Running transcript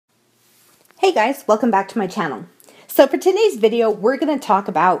Hey guys, welcome back to my channel. So for today's video, we're going to talk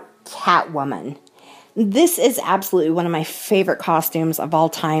about Catwoman. This is absolutely one of my favorite costumes of all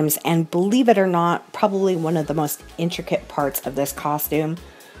times, and believe it or not, probably one of the most intricate parts of this costume,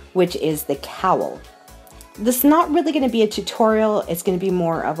 which is the cowl. This is not really going to be a tutorial, it's going to be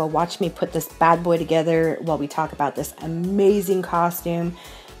more of a watch me put this bad boy together while we talk about this amazing costume.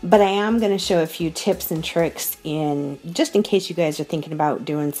 But I am going to show a few tips and tricks just in case you guys are thinking about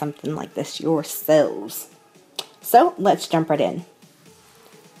doing something like this yourselves. So let's jump right in.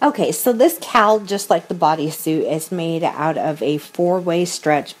 Okay, so this cowl, just like the bodysuit, is made out of a 4-way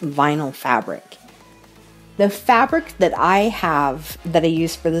stretch vinyl fabric. The fabric that I have that I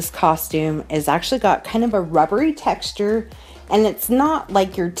use for this costume is actually got kind of a rubbery texture, and it's not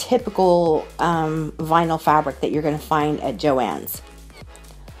like your typical vinyl fabric that you're going to find at Joann's.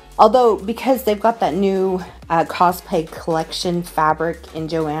 Although, because they've got that new cosplay collection fabric in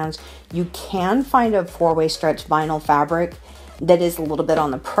Joann's, you can find a 4-way stretch vinyl fabric that is a little bit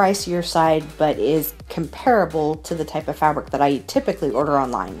on the pricier side, but is comparable to the type of fabric that I typically order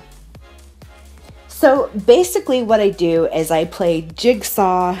online. So basically what I do is I play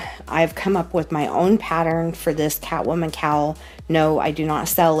jigsaw. I've come up with my own pattern for this Catwoman cowl. No, I do not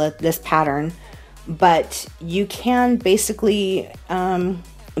sell this pattern, but you can basically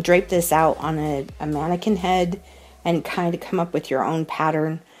drape this out on a mannequin head and kind of come up with your own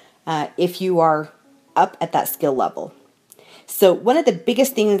pattern if you are up at that skill level. So one of the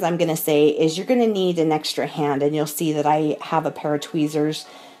biggest things I'm going to say is you're going to need an extra hand, and you'll see that I have a pair of tweezers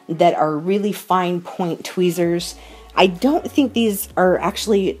that are really fine point tweezers. I don't think these are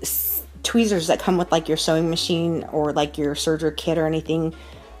actually tweezers that come with like your sewing machine or like your serger kit or anything.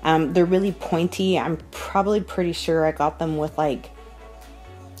 They're really pointy. I'm probably pretty sure I got them with like,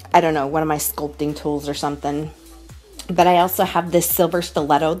 I don't know, one of my sculpting tools or something. But I also have this silver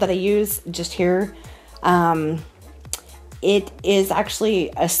stiletto that I use just here. It is actually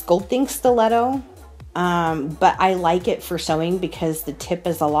a sculpting stiletto, but I like it for sewing because the tip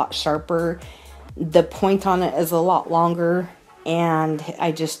is a lot sharper. The point on it is a lot longer, and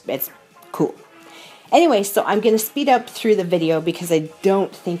it's cool. Anyway, so I'm going to speed up through the video because I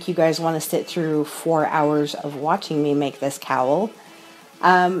don't think you guys want to sit through 4 hours of watching me make this cowl.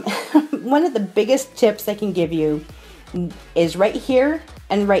 One of the biggest tips I can give you is right here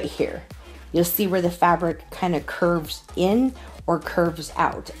and right here. You'll see where the fabric kind of curves in or curves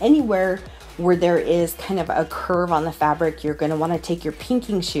out. Anywhere where there is kind of a curve on the fabric, you're going to want to take your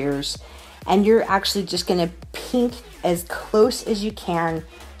pinking shears, and you're actually just going to pink as close as you can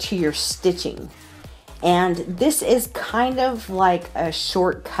to your stitching. And this is kind of like a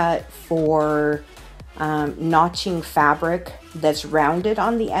shortcut for notching fabric that's rounded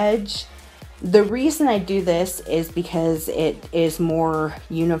on the edge. The reason I do this is because it is more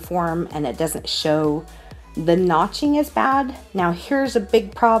uniform and it doesn't show the notching as bad. Now here's a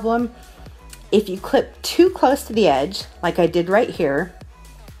big problem. If you clip too close to the edge, like I did right here,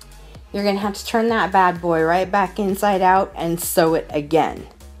 you're going to have to turn that bad boy right back inside out and sew it again,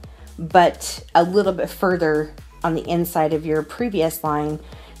 but a little bit further on the inside of your previous line,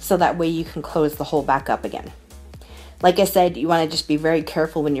 so that way you can close the hole back up again. Like I said, you want to just be very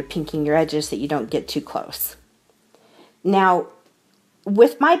careful when you're pinking your edges that you don't get too close. Now,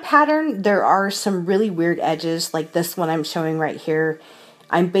 with my pattern, there are some really weird edges, like this one I'm showing right here.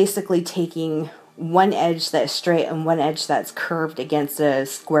 I'm basically taking one edge that's straight and one edge that's curved against a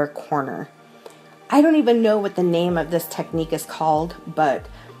square corner. I don't even know what the name of this technique is called, but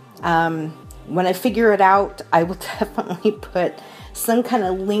when I figure it out, I will definitely put some kind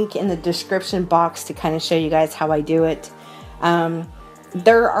of link in the description box to kind of show you guys how I do it.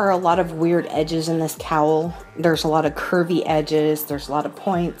 There are a lot of weird edges in this cowl. There's a lot of curvy edges. There's a lot of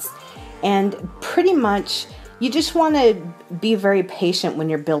points. And pretty much you just want to be very patient when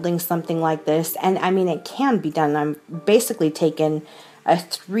you're building something like this. And I mean, it can be done. I'm basically taking a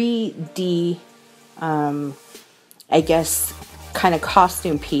 3D, I guess, kind of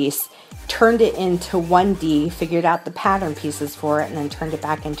costume piece, turned it into 1D, figured out the pattern pieces for it, and then turned it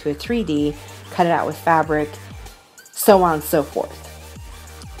back into a 3D, cut it out with fabric, so on and so forth.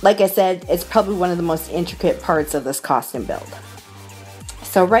 Like I said, it's probably one of the most intricate parts of this costume build.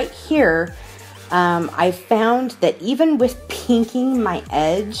 So right here, I found that even with pinking my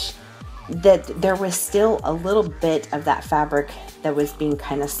edge, that there was still a little bit of that fabric that was being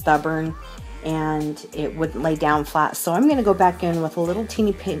kind of stubborn, and it wouldn't lay down flat. So I'm going to go back in with a little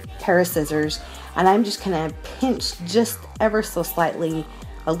teeny pair of scissors, and I'm just going to pinch just ever so slightly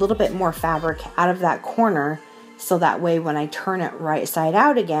a little bit more fabric out of that corner, so that way when I turn it right side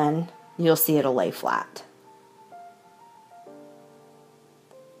out again, you'll see it'll lay flat.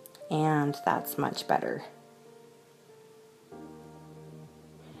 and that's much better.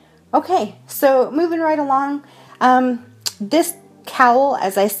 Okay, so moving right along, this cowl,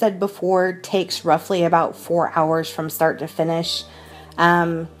 as I said before, takes roughly about 4 hours from start to finish.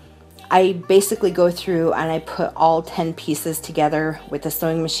 I basically go through and I put all 10 pieces together with the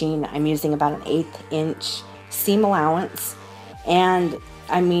sewing machine. I'm using about an 1/8 inch seam allowance, and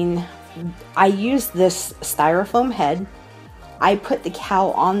I mean, I use this styrofoam head. I put the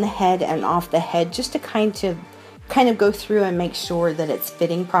cowl on the head and off the head just to kind of go through and make sure that it's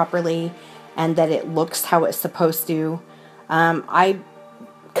fitting properly and that it looks how it's supposed to. I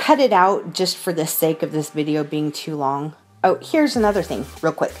cut it out just for the sake of this video being too long. Oh, here's another thing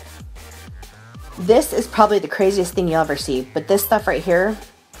real quick. This is probably the craziest thing you'll ever see, but this stuff right here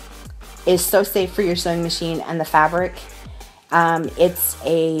is so safe for your sewing machine and the fabric. It's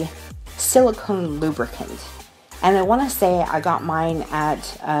a silicone lubricant. And I want to say I got mine at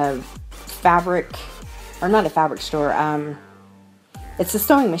a fabric, or not a fabric store, it's a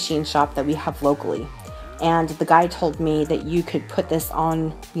sewing machine shop that we have locally. And the guy told me that you could put this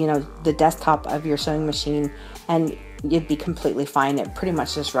on, you know, the desktop of your sewing machine and you'd be completely fine. It pretty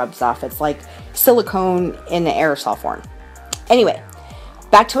much just rubs off. It's like silicone in an aerosol form. Anyway,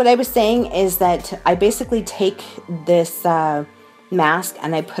 back to what I was saying is that I basically take this mask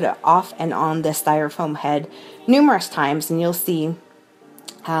and I put it off and on the styrofoam head numerous times, and you'll see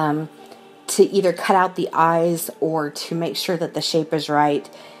to either cut out the eyes or to make sure that the shape is right.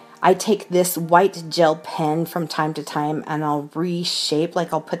 I take this white gel pen from time to time and I'll reshape,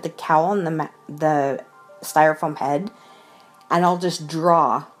 like I'll put the cowl on the styrofoam head and I'll just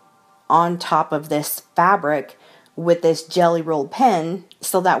draw on top of this fabric with this jelly roll pen,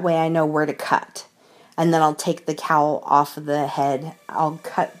 so that way I know where to cut. And then I'll take the cowl off of the head. I'll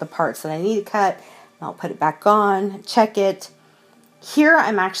cut the parts that I need to cut. I'll put it back on, check it. Here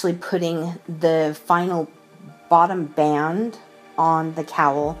I'm actually putting the final bottom band on the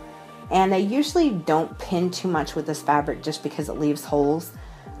cowl. And I usually don't pin too much with this fabric just because it leaves holes.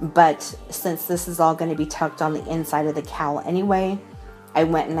 But since this is all going to be tucked on the inside of the cowl anyway, I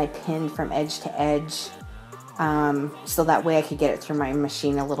went and I pinned from edge to edge. So that way I could get it through my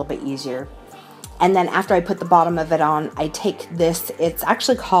machine a little bit easier. And then after I put the bottom of it on, I take this, it's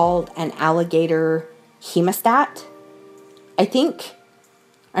actually called an alligator hemostat, I think.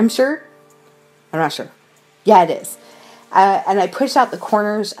 I'm not sure. Yeah, it is. And I push out the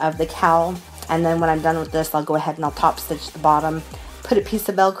corners of the cowl, and then when I'm done with this, I'll go ahead and I'll top stitch the bottom, put a piece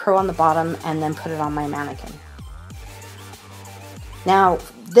of Velcro on the bottom, and then put it on my mannequin. Now,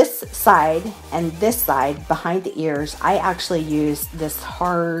 this side and this side behind the ears, I actually use this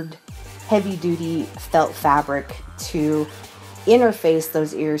hard, heavy-duty felt fabric to interface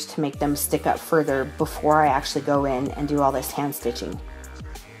those ears to make them stick up further before I actually go in and do all this hand stitching.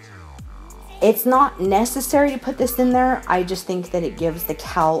 It's not necessary to put this in there. I just think that it gives the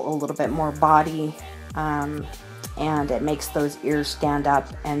cowl a little bit more body, and it makes those ears stand up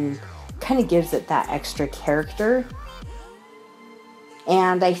and kind of gives it that extra character.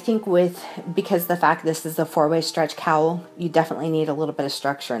 And I think because the fact this is a 4-way stretch cowl, you definitely need a little bit of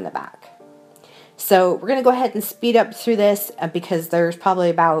structure in the back. So we're going to go ahead and speed up through this because there's probably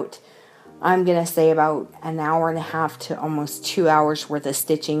about, I'm going to say about an hour and a half to almost 2 hours worth of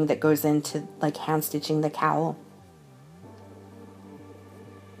stitching that goes into like hand stitching the cowl.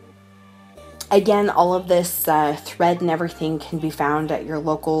 Again, all of this thread and everything can be found at your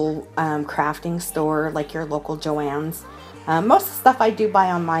local crafting store, like your local Joann's. Most of the stuff I do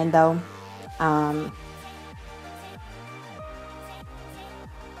buy online though.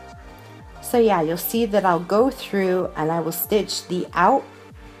 So yeah, you'll see that I'll go through and I will stitch the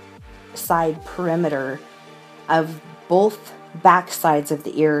outside perimeter of both back sides of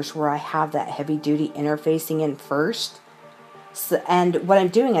the ears where I have that heavy duty interfacing in first. So, and what I'm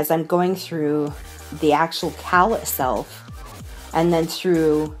doing is I'm going through the actual cowl itself and then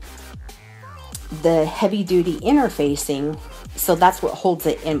through the heavy duty interfacing, so that's what holds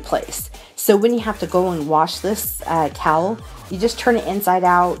it in place. So when you have to go and wash this cowl, you just turn it inside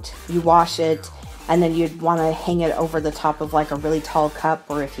out, you wash it, and then you'd want to hang it over the top of like a really tall cup,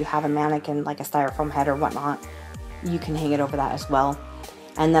 or if you have a mannequin like a styrofoam head or whatnot, you can hang it over that as well.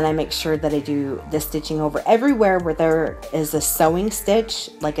 And then I make sure that I do the stitching over everywhere where there is a sewing stitch,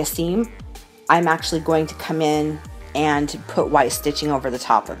 like a seam. I'm actually going to come in and put white stitching over the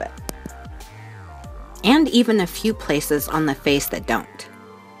top of it. And even a few places on the face that don't.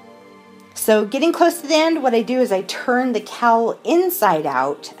 So getting close to the end, what I do is I turn the cowl inside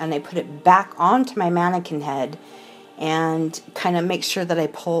out and I put it back onto my mannequin head and kind of make sure that I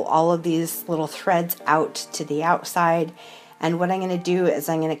pull all of these little threads out to the outside. And what I'm going to do is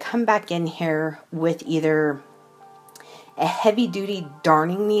I'm going to come back in here with either a heavy duty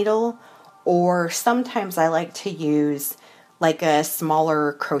darning needle, or sometimes I like to use like a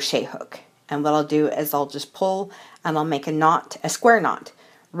smaller crochet hook. And what I'll do is I'll just pull and I'll make a knot, a square knot,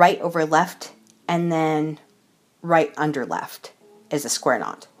 right over left, and then right under left is a square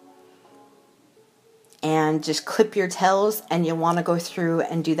knot. And just clip your tails, and you'll want to go through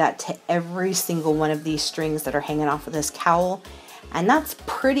and do that to every single one of these strings that are hanging off of this cowl. And that's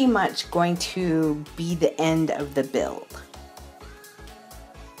pretty much going to be the end of the build.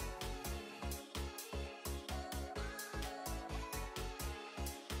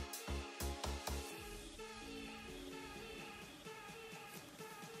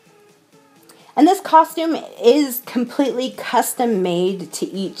 And this costume is completely custom made to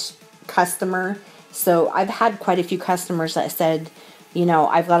each customer. So I've had quite a few customers that said, you know,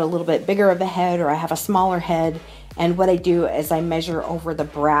 I've got a little bit bigger of a head, or I have a smaller head. And what I do is I measure over the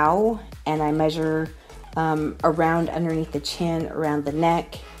brow, and I measure around underneath the chin, around the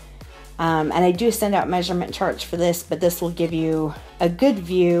neck. And I do send out measurement charts for this, but this will give you a good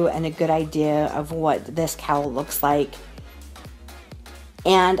view and a good idea of what this cowl looks like.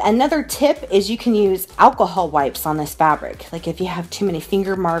 And another tip is you can use alcohol wipes on this fabric. Like if you have too many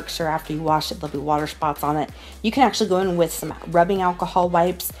finger marks, or after you wash it, there'll be water spots on it. You can actually go in with some rubbing alcohol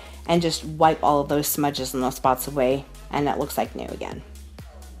wipes and just wipe all of those smudges and those spots away, and it looks like new again.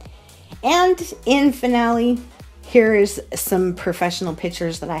 And in finale, here's some professional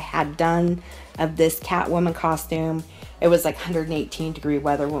pictures that I had done of this Catwoman costume. It was like 118-degree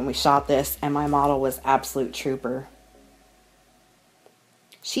weather when we shot this, and my model was absolute trooper.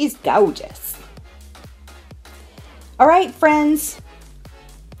 She's gorgeous. All right, friends.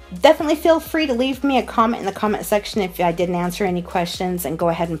 Definitely feel free to leave me a comment in the comment section if I didn't answer any questions, and go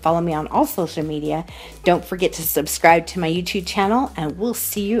ahead and follow me on all social media. Don't forget to subscribe to my YouTube channel, and we'll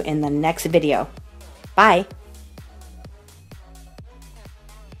see you in the next video. Bye.